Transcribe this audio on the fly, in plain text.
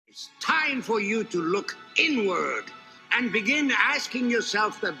It's time for you to look inward and begin asking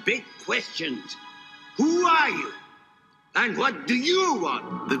yourself the big questions. Who are you? And what do you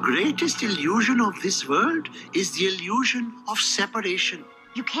want? The greatest illusion of this world is the illusion of separation.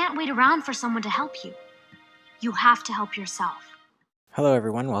 You can't wait around for someone to help you. You have to help yourself. Hello,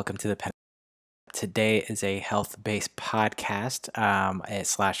 everyone. Welcome to the Pen. Today is a health-based podcast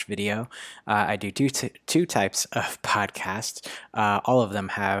slash video. I do two types of podcasts. All of them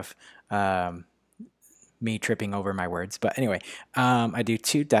have me tripping over my words. But anyway, I do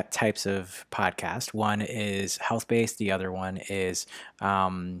two types of podcast. One is health-based. The other one is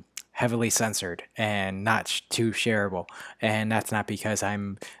heavily censored and not too shareable. And that's not because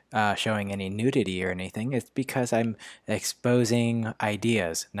I'm showing any nudity or anything. It's because I'm exposing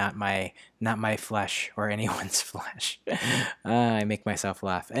ideas, not my flesh or anyone's flesh. I make myself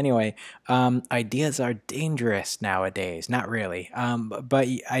laugh. Anyway, ideas are dangerous nowadays. Not really, but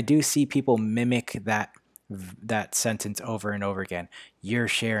I do see people mimic that sentence over and over again. You're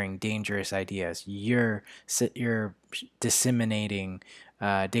sharing dangerous ideas. You're disseminating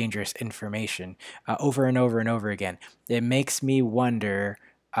dangerous information over and over and over again. It makes me wonder,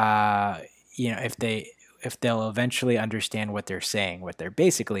 if they'll eventually understand what they're saying. What they're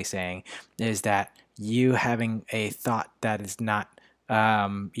basically saying is that you having a thought that is not,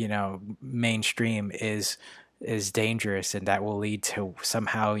 mainstream is dangerous, and that will lead to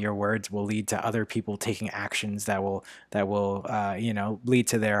somehow your words will lead to other people taking actions that will lead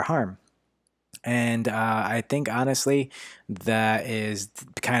to their harm. And I think honestly that is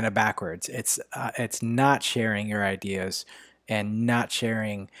kind of backwards. It's not sharing your ideas and not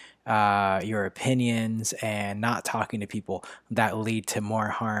sharing your opinions and not talking to people that lead to more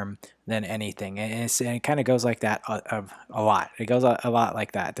harm than anything. And it kind of goes like that a lot. It goes a lot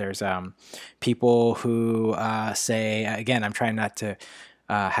like that. There's people who say, again, I'm trying not to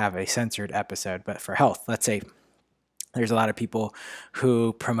have a censored episode, but for health, let's say there's a lot of people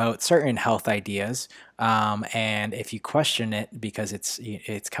who promote certain health ideas, and if you question it because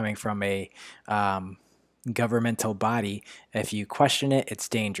it's coming from a governmental body, if you question it, it's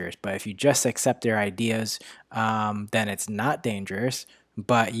dangerous. But if you just accept their ideas, then it's not dangerous.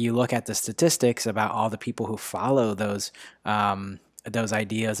 But you look at the statistics about all the people who follow those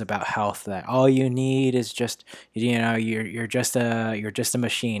ideas about health, that all you need is just, you're just a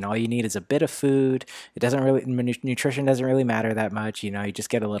machine. All you need is a bit of food. It doesn't really, nutrition doesn't really matter that much. You just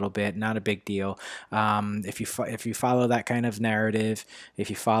get a little bit, not a big deal. If you follow that kind of narrative, if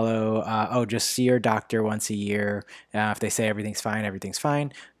you follow, just see your doctor once a year. If they say everything's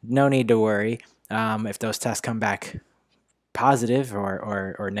fine. No need to worry. If those tests come back positive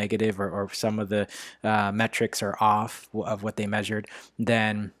or negative, or some of the metrics are off of what they measured,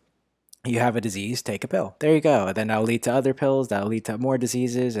 then you have a disease, take a pill. There you go. And then that'll lead to other pills, that'll lead to more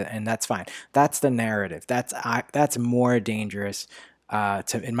diseases, and that's fine. That's the narrative. That's more dangerous,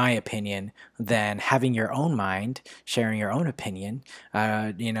 in my opinion, than having your own mind, sharing your own opinion,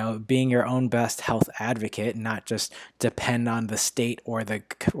 being your own best health advocate, and not just depend on the state or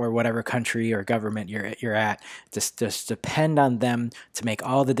whatever country or government you're at. Just depend on them to make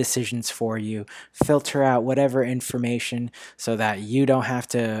all the decisions for you, filter out whatever information so that you don't have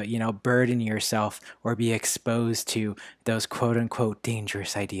to, burden yourself or be exposed to those quote unquote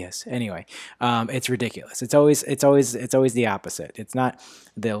dangerous ideas. Anyway, it's ridiculous. It's always the opposite. It's not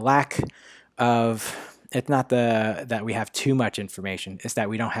the lack of, it's not that we have too much information. It's that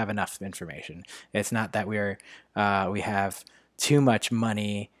we don't have enough information. It's not that we have too much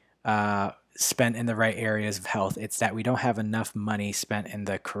money spent in the right areas of health. It's that we don't have enough money spent in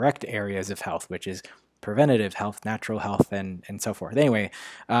the correct areas of health, which is preventative health, natural health, and so forth. Anyway,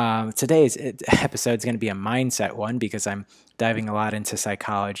 today's episode is going to be a mindset one, because I'm diving a lot into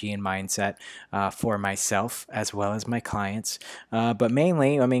psychology and mindset for myself as well as my clients. But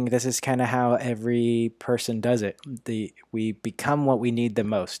mainly, this is kind of how every person does it. We become what we need the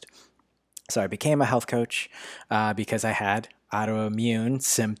most. So I became a health coach because I had autoimmune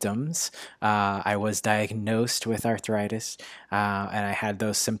symptoms. I was diagnosed with arthritis, and I had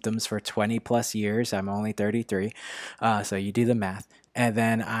those symptoms for 20 plus years. I'm only 33, so you do the math. And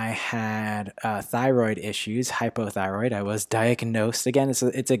then I had thyroid issues, hypothyroid. I was diagnosed. Again,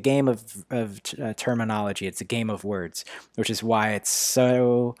 it's a game of terminology. It's a game of words, which is why it's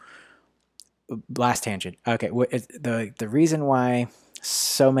so... Last tangent. Okay, the reason why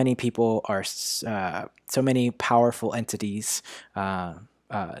so many people are, so many powerful entities,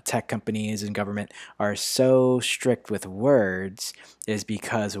 tech companies and government are so strict with words is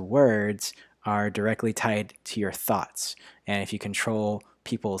because words are directly tied to your thoughts. And if you control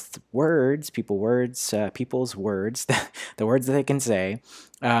people's words, people's words, the words that they can say,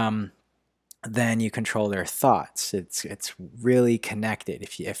 then you control their thoughts. It's really connected.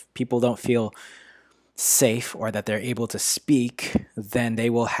 If people don't feel safe or that they're able to speak, then they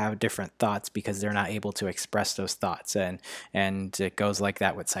will have different thoughts because they're not able to express those thoughts. And it goes like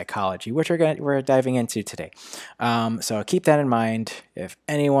that with psychology, which we're diving into today. So keep that in mind. If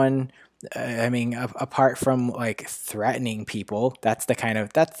anyone, I mean, apart from like threatening people, that's the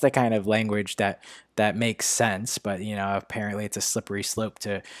kind of language that makes sense. But apparently it's a slippery slope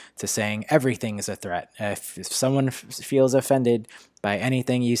to saying everything is a threat. If someone feels offended by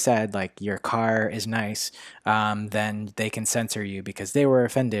anything you said, like your car is nice, then they can censor you because they were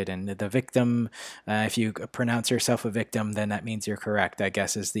offended. And the victim, if you pronounce yourself a victim, then that means you're correct, I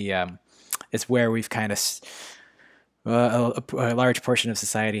guess, is where we've kind of a large portion of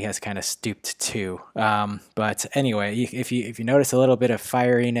society has kind of stooped to. But anyway, if you notice a little bit of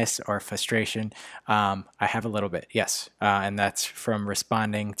fieriness or frustration, I have a little bit, yes, and that's from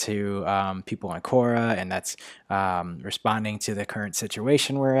responding to people on Quora, and that's responding to the current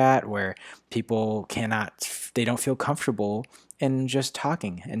situation we're at, where people they don't feel comfortable in just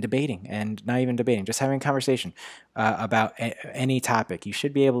talking and debating, and not even debating, just having a conversation about any topic. You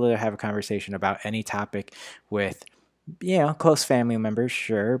should be able to have a conversation about any topic with close family members,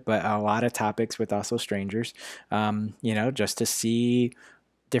 sure, but a lot of topics with also strangers, just to see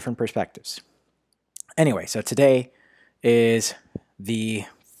different perspectives. Anyway, so today is the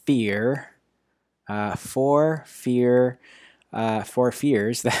four fears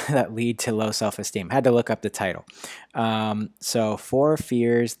that lead to low self-esteem. Had to look up the title. So 4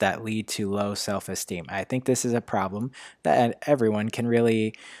 fears that lead to low self-esteem. I think this is a problem that everyone can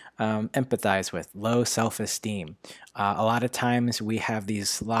really empathize with. Low self-esteem. A lot of times we have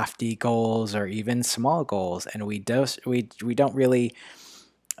these lofty goals or even small goals, and we don't really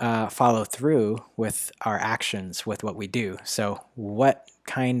follow through with our actions, with what we do. So what's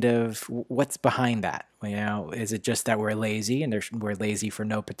behind that? Is it just that we're lazy, and we're lazy for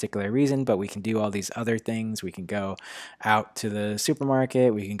no particular reason, but we can do all these other things? We can go out to the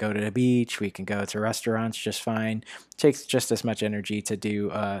supermarket, we can go to the beach, we can go to restaurants just fine. It takes just as much energy to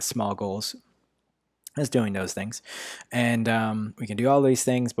do small goals as doing those things. And we can do all these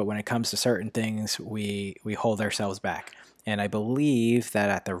things, but when it comes to certain things, we hold ourselves back. And I believe that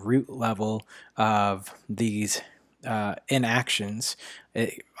at the root level of these inactions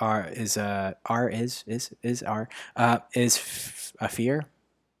is a fear,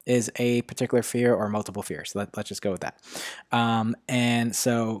 is a particular fear or multiple fears. Let's just go with that. And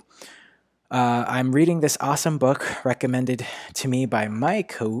so I'm reading this awesome book recommended to me by my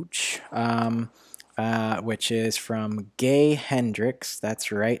coach, which is from Gay Hendricks.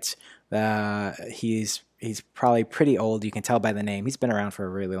 That's right. He's probably pretty old. You can tell by the name. He's been around for a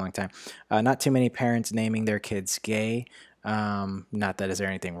really long time. Not too many parents naming their kids Gay. Not that is there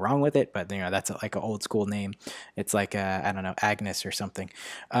anything wrong with it, but that's like an old school name. It's like I don't know, Agnes or something.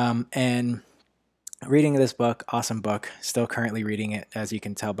 And reading this book, awesome book. Still currently reading it, as you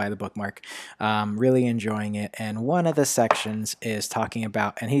can tell by the bookmark. Really enjoying it. And one of the sections is talking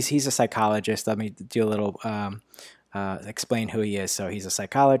about, and he's a psychologist. Let me do a little. Explain who he is. So he's a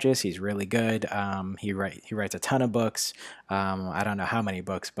psychologist. He's really good. He writes a ton of books. I don't know how many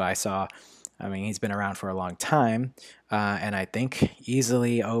books, but he's been around for a long time, and I think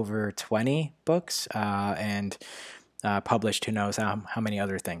easily over 20 books, and published who knows how many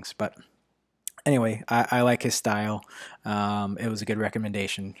other things. But anyway, I like his style. It was a good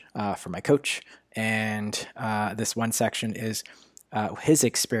recommendation for my coach. And this one section is his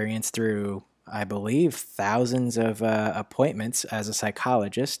experience through, I believe, thousands of appointments as a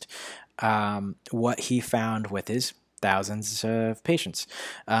psychologist, what he found with his thousands of patients.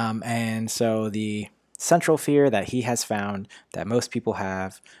 And so the central fear that he has found that most people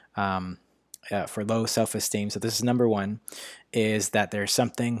have for low self-esteem, so this is number 1, is that there's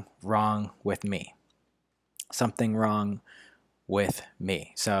something wrong with me. Something wrong with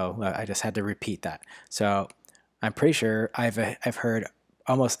me. So I just had to repeat that. So I'm pretty sure I've heard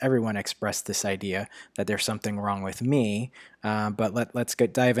almost everyone express this idea that there's something wrong with me, but let's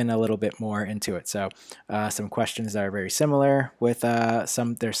dive in a little bit more into it. So some questions that are very similar with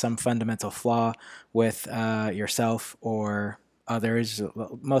there's some fundamental flaw with yourself or others.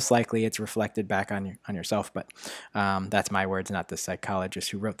 Most likely it's reflected back on yourself, but that's my words, not the psychologist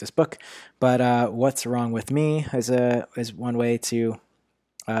who wrote this book. But what's wrong with me is one way to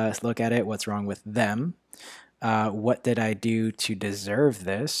look at it. What's wrong with them? What did I do to deserve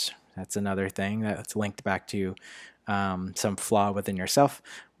this? That's another thing that's linked back to some flaw within yourself.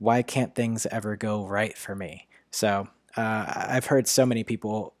 Why can't things ever go right for me? So I've heard so many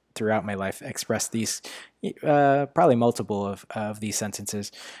people throughout my life express these, probably multiple of these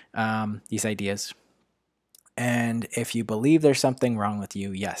sentences, these ideas. And if you believe there's something wrong with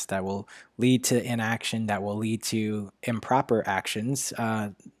you, yes, that will lead to inaction, that will lead to improper actions,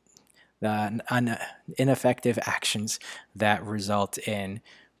 ineffective actions that result in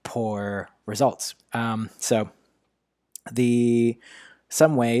poor results. So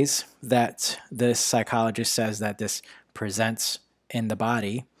some ways that this psychologist says that this presents in the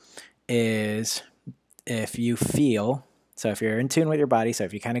body is if you feel, so if you're in tune with your body, so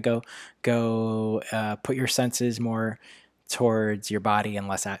if you kind of go put your senses more towards your body and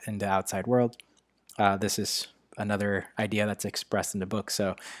less in the outside world. This is another idea that's expressed in the book,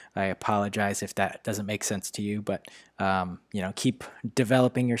 so I apologize if that doesn't make sense to you, but keep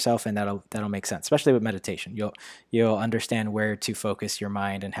developing yourself, and that'll make sense, especially with meditation. You'll understand where to focus your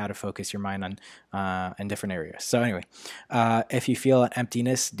mind and how to focus your mind on in different areas. So anyway, if you feel an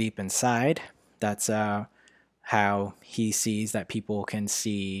emptiness deep inside, that's how he sees that people can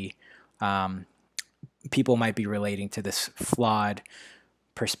see. People might be relating to this flawed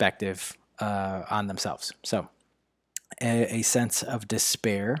perspective on themselves. So a sense of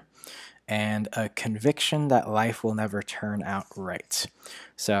despair and a conviction that life will never turn out right.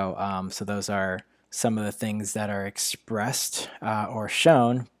 So those are some of the things that are expressed or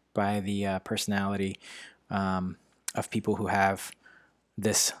shown by the personality of people who have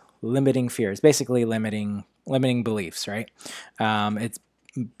this limiting fears, basically limiting beliefs, right? It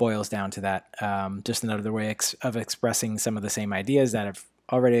boils down to that. Just another way of expressing some of the same ideas that I've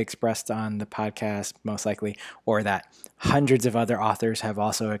already expressed on the podcast, most likely, or that hundreds of other authors have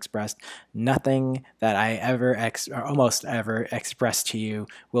also expressed. Nothing that I ever or almost ever express to you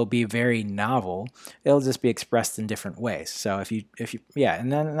will be very novel. It'll just be expressed in different ways. So if you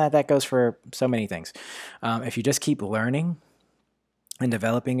and then that goes for so many things. If you just keep learning and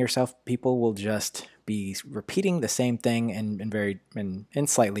developing yourself, people will just be repeating the same thing in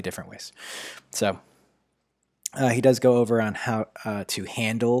slightly different ways. So he does go over on how to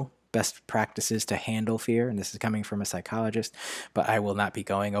handle best practices to handle fear, and this is coming from a psychologist, but I will not be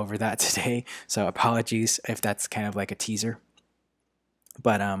going over that today, so apologies if that's kind of like a teaser.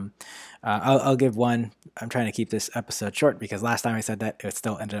 But I'll give one. I'm trying to keep this episode short because last time I said that it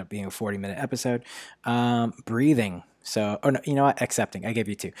still ended up being a 40-minute episode. Breathing. So, no, you know what? Accepting. I gave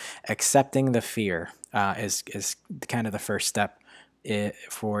you two. Accepting the fear is kind of the first step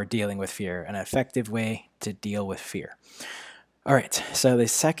for dealing with fear, an effective way to deal with fear. All right, so the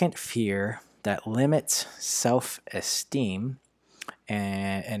second fear that limits self-esteem,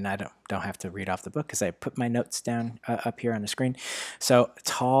 and I don't have to read off the book because I put my notes down up here on the screen. So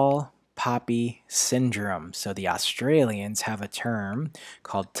tall poppy syndrome. So the Australians have a term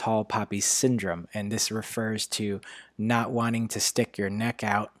called tall poppy syndrome, and this refers to not wanting to stick your neck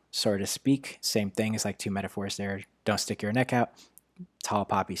out, so to speak. Same thing, it's like two metaphors there. Don't stick your neck out. Tall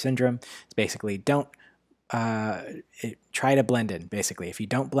poppy syndrome. It's basically try to blend in. Basically, if you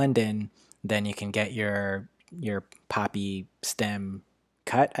don't blend in, then you can get your poppy stem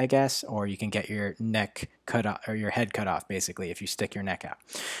cut, I guess, or you can get your neck cut off or your head cut off, basically, if you stick your neck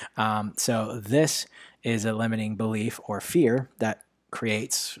out. So this is a limiting belief or fear that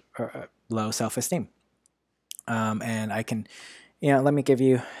creates low self-esteem. And I can, let me give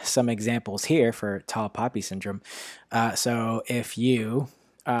you some examples here for tall poppy syndrome. So if you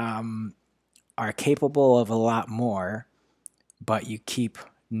are capable of a lot more, but you keep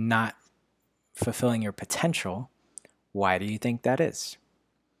not fulfilling your potential, why do you think that is?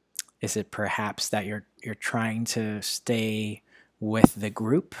 Is it perhaps that you're trying to stay with the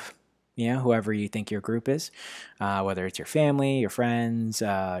group, whoever you think your group is, whether it's your family, your friends,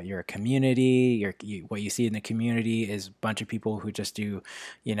 your community, what you see in the community is a bunch of people who just do,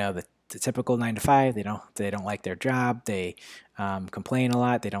 the typical 9 to 5. They don't like their job. They complain a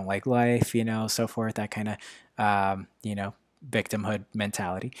lot. They don't like life, so forth. That kind of, victimhood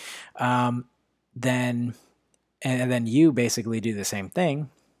mentality. Then you basically do the same thing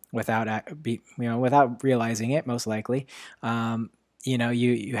without realizing it, most likely.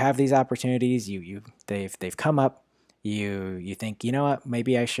 You have these opportunities. They've come up. You think, what?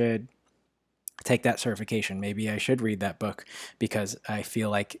 Maybe I should take that certification. Maybe I should read that book because I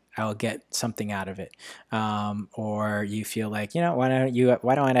feel like I'll get something out of it. Or you feel like, why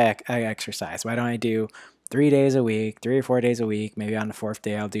don't I exercise? Why don't I do 3 days a week, 3 or 4 days a week? Maybe on the 4th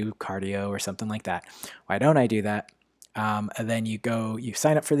day I'll do cardio or something like that. Why don't I do that? And then you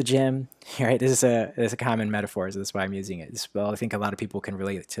sign up for the gym, right? This is a common metaphor, so that's why I'm using it. I think a lot of people can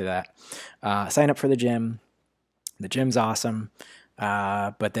relate to that. Sign up for the gym. The gym's awesome.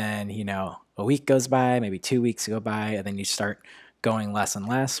 But then, a week goes by, maybe 2 weeks go by, and then you start going less and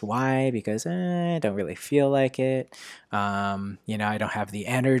less. Why? Because I don't really feel like it. I don't have the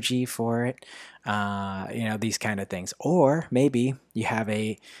energy for it. These kind of things. Or maybe you have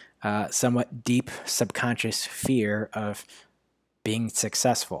a somewhat deep subconscious fear of being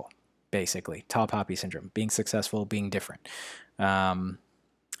successful, basically. Tall poppy syndrome, being successful, being different. So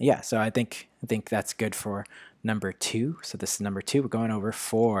I think that's good for number 2. So this is number 2. We're going over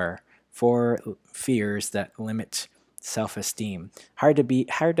four fears that limit self-esteem. Hard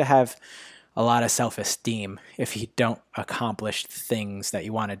to have a lot of self-esteem if you don't accomplish things that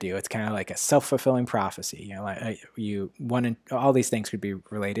you want to do. It's kind of like a self-fulfilling prophecy. All these things could be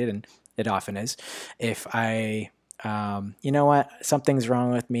related, and it often is. If I, something's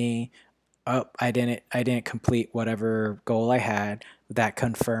wrong with me. Oh, I didn't complete whatever goal I had. That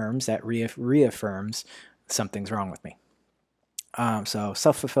confirms, that reaffirms something's wrong with me. So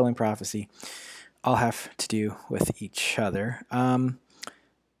self-fulfilling prophecy all have to do with each other.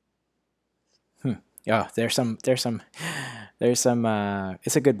 There's some. It's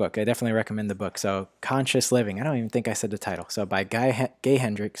a good book. I definitely recommend the book. So Conscious Living. I don't even think I said the title. So by Gay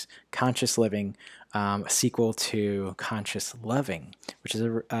Hendricks, Conscious Living, a sequel to Conscious Loving, which is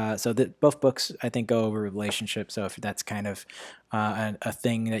both books I think go over relationships. So if that's kind of a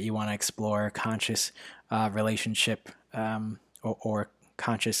thing that you want to explore, conscious relationship or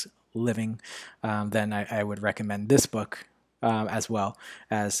conscious living, then I would recommend this book as well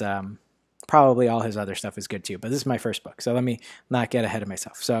as probably all his other stuff is good too. But this is my first book, so let me not get ahead of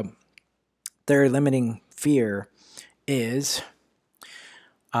myself. So their limiting fear is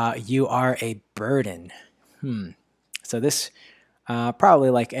you are a burden. So this probably,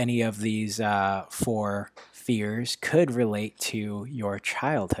 like any of these 4 fears, could relate to your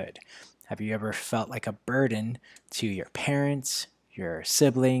childhood. Have you ever felt like a burden to your parents, your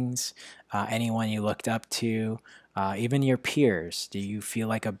siblings, anyone you looked up to, even your peers? Do you feel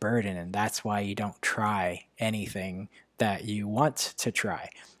like a burden, and that's why you don't try anything that you want to try,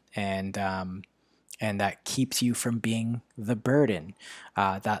 and that keeps you from being the burden?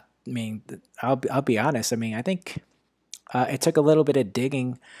 I'll be honest. I think it took a little bit of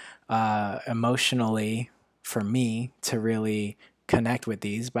digging emotionally for me to really connect with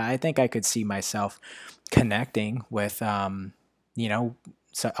these, but I think I could see myself connecting with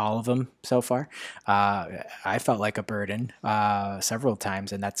so all of them so far. I felt like a burden several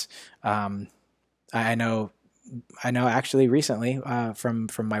times, and that's I know actually recently from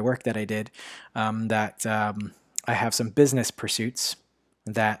my work that I did, that I have some business pursuits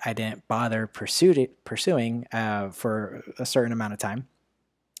that I didn't bother pursuing for a certain amount of time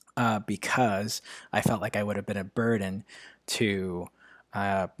because I felt like I would have been a burden to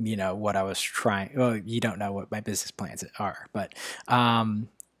what I was trying. Well, you don't know what my business plans are, but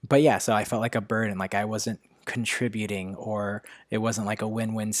yeah, so I felt like a burden, like I wasn't contributing, or it wasn't like a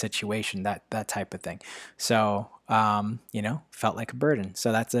win-win situation, that type of thing. So felt like a burden.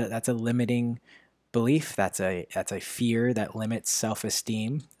 So that's a limiting belief. That's a fear that limits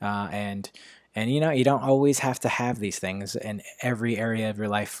self-esteem, and you don't always have to have these things in every area of your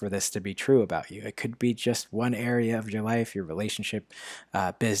life for this to be true about you. It could be just one area of your life, your relationship,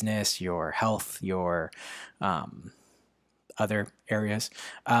 business, your health, your other areas.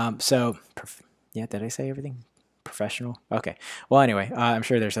 Did I say everything? Professional? Okay. Well, anyway, I'm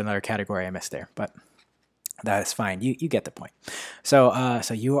sure there's another category I missed there, but that is fine. You get the point. So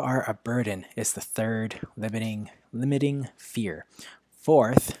you are a burden is the third limiting fear.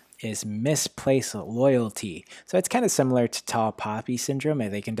 Fourth is misplaced loyalty. So it's kind of similar to tall poppy syndrome,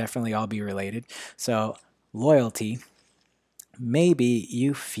 and they can definitely all be related. So loyalty, maybe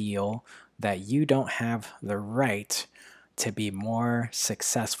you feel that you don't have the right to be more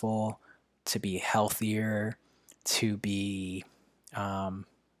successful, to be healthier, to be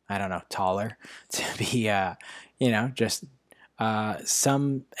taller, to be just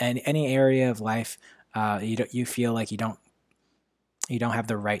any area of life. You feel like you don't have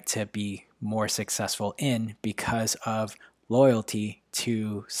the right to be more successful in because of loyalty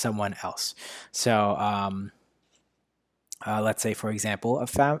to someone else. So let's say, for example, a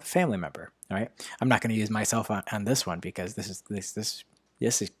family member. All right, I'm not going to use myself on this one because this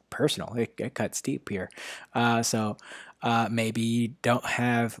is personal. It cuts deep here. So maybe you don't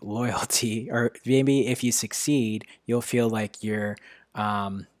have loyalty, or maybe if you succeed, you'll feel like you're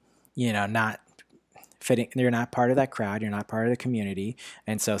not fitting. You're not part of that crowd. You're not part of the community,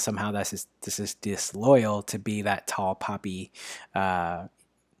 and so somehow this is disloyal to be that tall poppy. That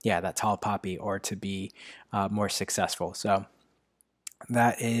tall poppy, or to be more successful. So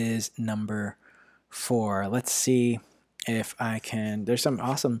that is number 4. Let's see. if I can. There's some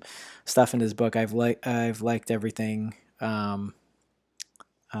awesome stuff in this book. I've liked everything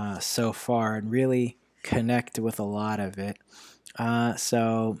so far and really connect with a lot of it.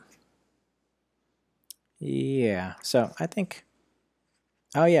 So yeah, so I think.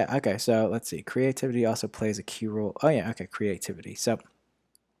 Oh yeah, okay. So let's see. Creativity also plays a key role. Oh yeah, okay. Creativity. So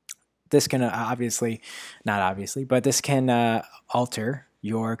this can obviously, not obviously, but this can alter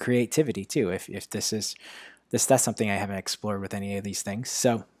your creativity too. If that's something I haven't explored with any of these things.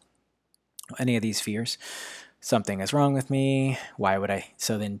 So any of these fears, something is wrong with me. Why would I?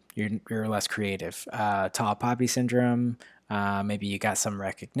 So then you're less creative. Tall poppy syndrome. Maybe you got some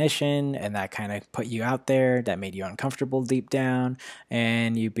recognition and that kind of put you out there. That made you uncomfortable deep down,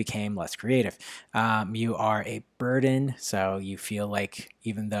 and you became less creative. You are a burden, so you feel like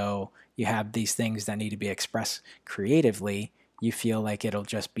even though you have these things that need to be expressed creatively, you feel like it'll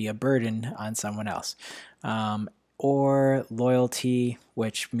just be a burden on someone else. Or loyalty,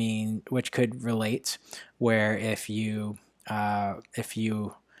 which could relate, where if you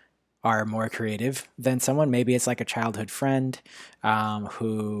are more creative than someone, maybe it's like a childhood friend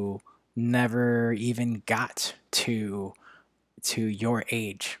who never even got to your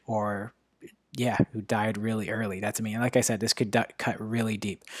age, or yeah, who died really early. That's, I mean, like I said, this could cut really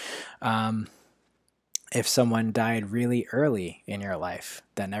deep. If someone died really early in your life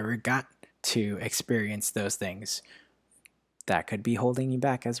that never got to experience those things, that could be holding you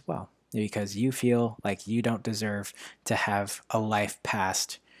back as well, because you feel like you don't deserve to have a life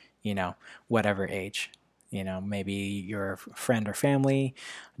past, whatever age. Maybe your friend or family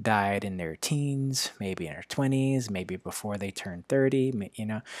died in their teens, maybe in their 20s, maybe before they turned 30,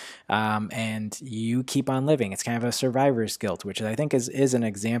 and you keep on living. It's kind of a survivor's guilt, which I think is an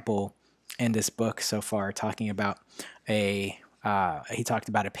example in this book so far, talking about he talked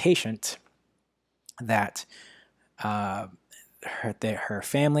about a patient that her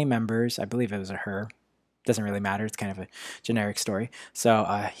family members, I believe it was a her, doesn't really matter, it's kind of a generic story.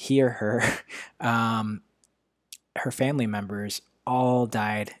 So he or her, her family members all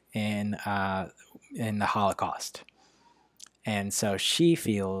died in the Holocaust, and so she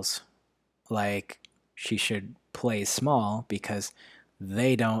feels like she should play small because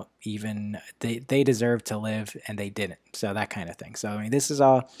they don't even they deserve to live and they didn't. So that kind of thing. So I mean, this is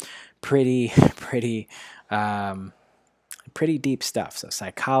all pretty pretty deep stuff. So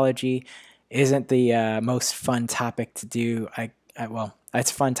psychology isn't the most fun topic to do. Well,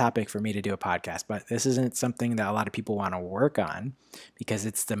 it's a fun topic for me to do a podcast, but this isn't something that a lot of people want to work on, because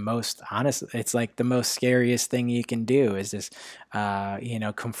it's the most honest. It's like the most scariest thing you can do is just,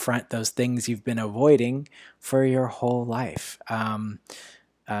 confront those things you've been avoiding for your whole life.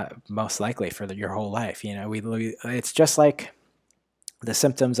 Most likely for your whole life. It's just like the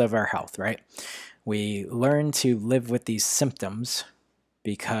symptoms of our health, right? We learn to live with these symptoms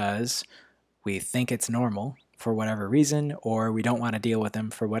because we think it's normal for whatever reason, or we don't want to deal with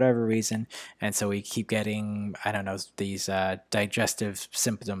them for whatever reason. And so we keep getting, I don't know, these digestive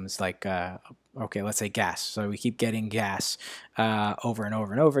symptoms like, okay, let's say gas. So we keep getting gas over and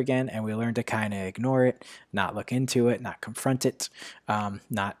over and over again, and we learn to kind of ignore it, not look into it, not confront it,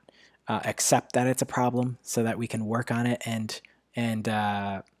 not accept that it's a problem so that we can work on it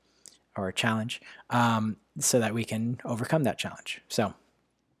or a challenge, so that we can overcome that challenge. So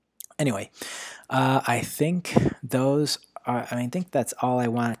anyway, I think I think that's all I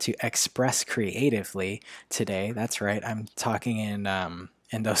wanted to express creatively today. That's right. I'm talking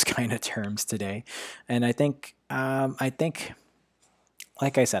in those kind of terms today. And I think, like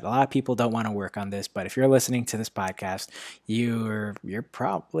I said, a lot of people don't want to work on this, but if you're listening to this podcast, you're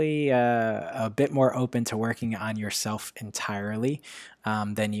probably a bit more open to working on yourself entirely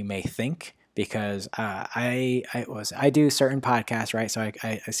than you may think. Because I do certain podcasts, right? So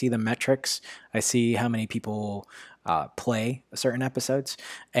I see the metrics, I see how many people play certain episodes,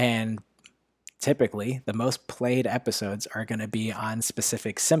 and typically the most played episodes are going to be on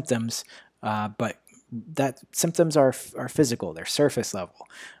specific symptoms, but that symptoms are physical, they're surface level.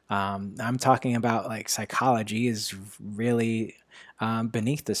 I'm talking about like psychology is really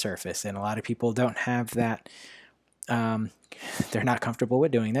beneath the surface, and a lot of people don't have that. They're not comfortable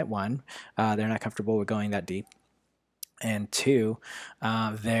with doing that. One, they're not comfortable with going that deep, and two,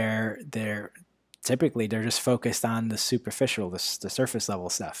 they're typically they're just focused on the superficial, the surface level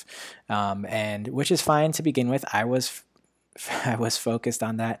stuff, and which is fine to begin with. I was focused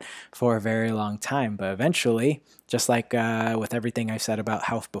on that for a very long time, but eventually, just like with everything I've said about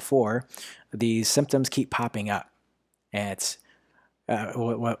health before, these symptoms keep popping up. And it's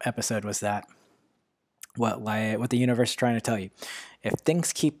what episode was that? What the universe is trying to tell you. If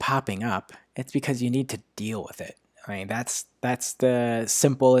things keep popping up, it's because you need to deal with it. I mean, that's the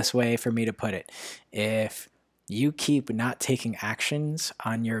simplest way for me to put it. If you keep not taking actions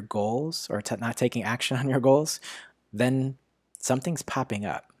on your goals, or not taking action on your goals, then something's popping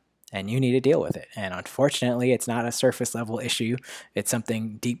up and you need to deal with it. And unfortunately, it's not a surface level issue. It's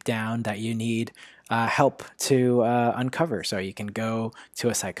something deep down that you need help to uncover. So you can go to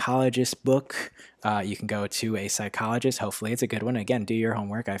a psychologist book. You can go to a psychologist. Hopefully, it's a good one. Again, do your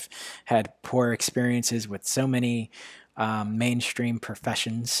homework. I've had poor experiences with so many mainstream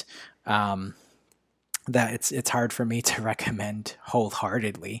professions. That it's hard for me to recommend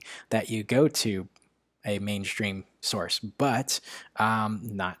wholeheartedly that you go to a mainstream source, but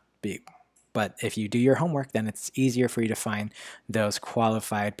not be. But if you do your homework, then it's easier for you to find those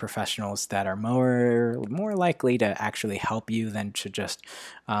qualified professionals that are more likely to actually help you than to just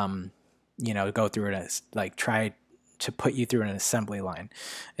go through it as like try to put you through an assembly line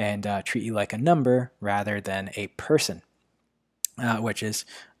and treat you like a number rather than a person, which is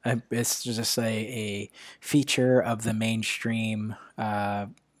it's just a feature of the mainstream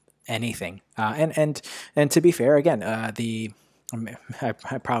anything. And to be fair, again, I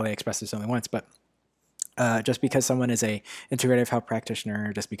probably expressed this only once, but just because someone is a integrative health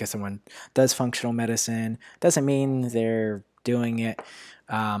practitioner, just because someone does functional medicine, doesn't mean they're doing it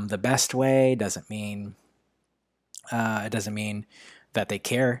the best way. Doesn't mean that they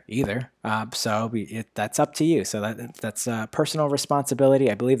care either. That's up to you. So that's personal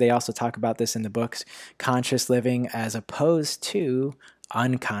responsibility. I believe they also talk about this in the books, conscious living as opposed to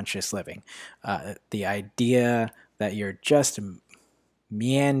unconscious living. The idea that you're just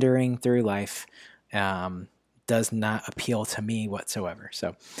meandering through life does not appeal to me whatsoever.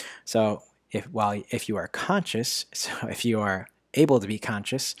 So if you are conscious, so if you are able to be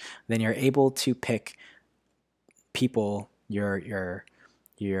conscious, then you're able to pick people, your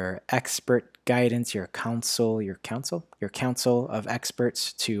expert guidance, your counsel of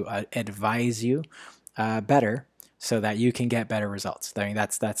experts to advise you better, so that you can get better results. I mean,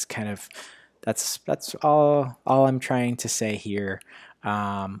 that's all I'm trying to say here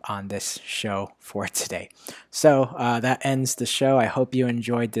on this show for today. So that ends the show. I hope you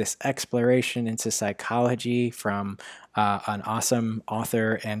enjoyed this exploration into psychology from an awesome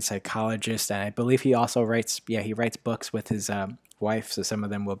author and psychologist, and I believe he also writes books with his wife. So some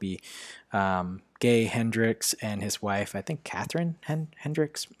of them will be Gay Hendricks and his wife, I think Catherine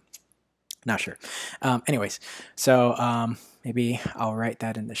Hendricks. Not sure. Anyways, so maybe I'll write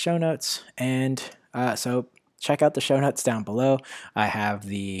that in the show notes. And so check out the show notes down below. I have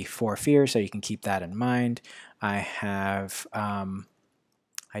the 4 fears, so you can keep that in mind. I have I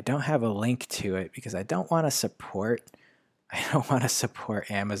don't have a link to it because I don't want to support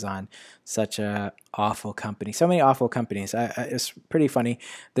Amazon, such a awful company. So many awful companies. It's pretty funny.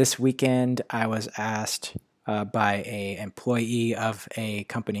 This weekend, I was asked by a employee of a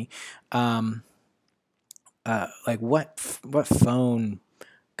company, like what phone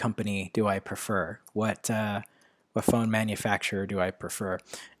company do I prefer? What phone manufacturer do I prefer?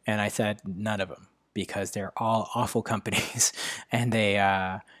 And I said none of them, because they're all awful companies, and they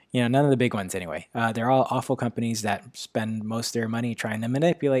none of the big ones anyway. They're all awful companies that spend most of their money trying to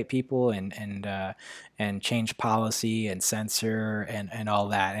manipulate people and change policy and censor and all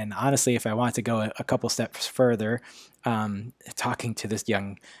that. And honestly, if I want to go a couple steps further, talking to this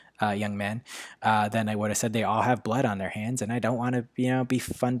young man, then I would have said they all have blood on their hands, and I don't want to be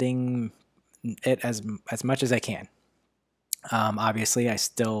funding it as much as I can. Obviously, I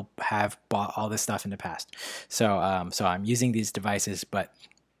still have bought all this stuff in the past, so I'm using these devices, but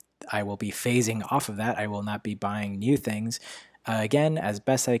I will be phasing off of that. I will not be buying new things again, as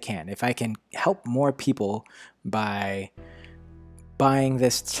best I can. If I can help more people by buying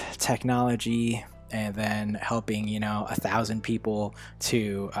this technology and then helping 1,000 people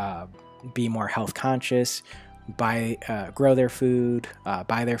to be more health conscious, grow their food,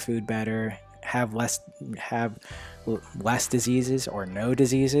 buy their food better, have less diseases or no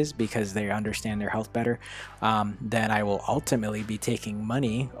diseases because they understand their health better, then I will ultimately be taking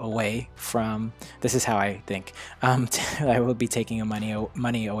money away from, this is how I think, I will be taking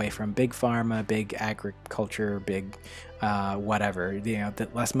money away from big pharma, big agriculture, big whatever. The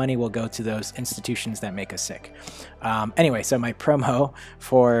less money will go to those institutions that make us sick. Anyway, so my promo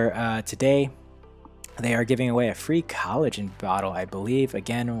for today, they are giving away a free collagen bottle, I believe,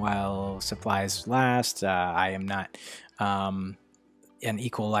 again, while supplies last. I am not an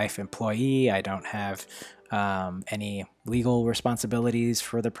Equal Life employee. I don't have any legal responsibilities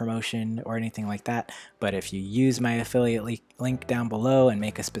for the promotion or anything like that. But if you use my affiliate link down below and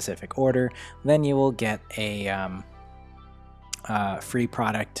make a specific order, then you will get a free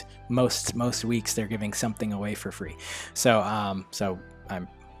product. Most weeks they're giving something away for free. So I'm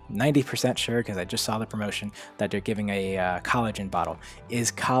 90% sure, because I just saw the promotion, that they're giving a collagen bottle. Is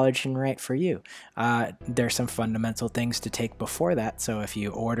collagen right for you? There's some fundamental things to take before that. So if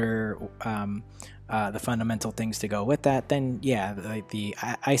you order the fundamental things to go with that, then yeah, the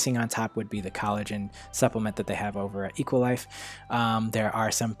icing on top would be the collagen supplement that they have over at Equalife. There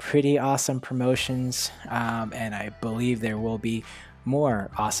are some pretty awesome promotions, and I believe there will be more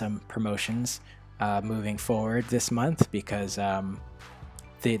awesome promotions moving forward this month, because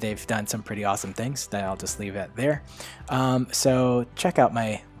they've done some pretty awesome things that I'll just leave it there. So check out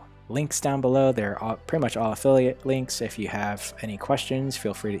my links down below. They're pretty much all affiliate links. If you have any questions,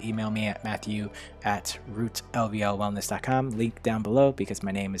 feel free to email me at matthew@rootlvlwellness.com. Link down below, because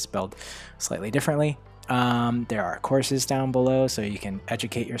my name is spelled slightly differently. There are courses down below, so you can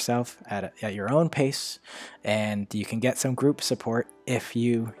educate yourself at your own pace, and you can get some group support if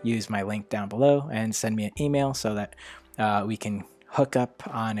you use my link down below and send me an email, so that we can hook up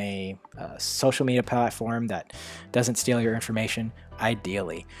on a social media platform that doesn't steal your information,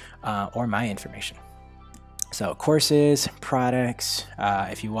 ideally, or my information. So courses, products,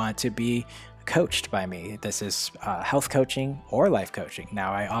 if you want to be coached by me, this is health coaching or life coaching.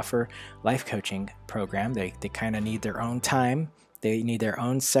 Now I offer life coaching program. They kind of need their own time. They need their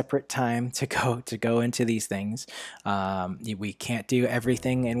own separate time to go into these things. We can't do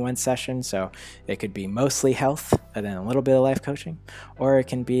everything in one session, so it could be mostly health and then a little bit of life coaching, or it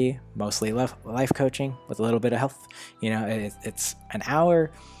can be mostly life coaching with a little bit of health. You know, it's an hour.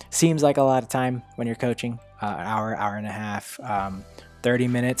 Seems like a lot of time when you're coaching. Hour and a half, 30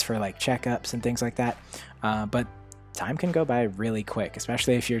 minutes for like checkups and things like that. But time can go by really quick,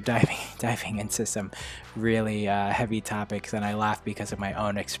 especially if you're diving into some really heavy topics. And I laugh because of my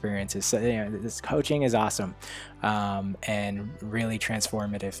own experiences. So this coaching is awesome and really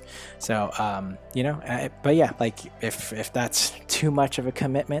transformative. So but yeah, like if that's too much of a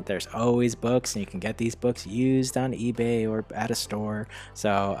commitment, there's always books, and you can get these books used on eBay or at a store.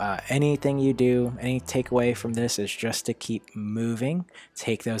 So anything you do, any takeaway from this is just to keep moving,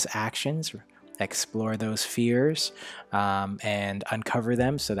 take those actions, explore those fears, and uncover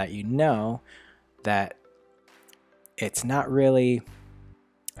them, so that you know that it's not really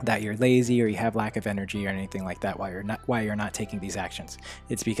that you're lazy or you have lack of energy or anything like that why you're not taking these actions.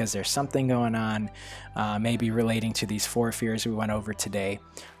 It's because there's something going on, maybe relating to these 4 fears we went over today,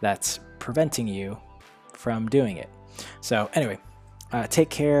 that's preventing you from doing it. So anyway,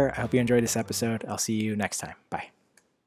 take care. I hope you enjoyed this episode. I'll see you next time. Bye.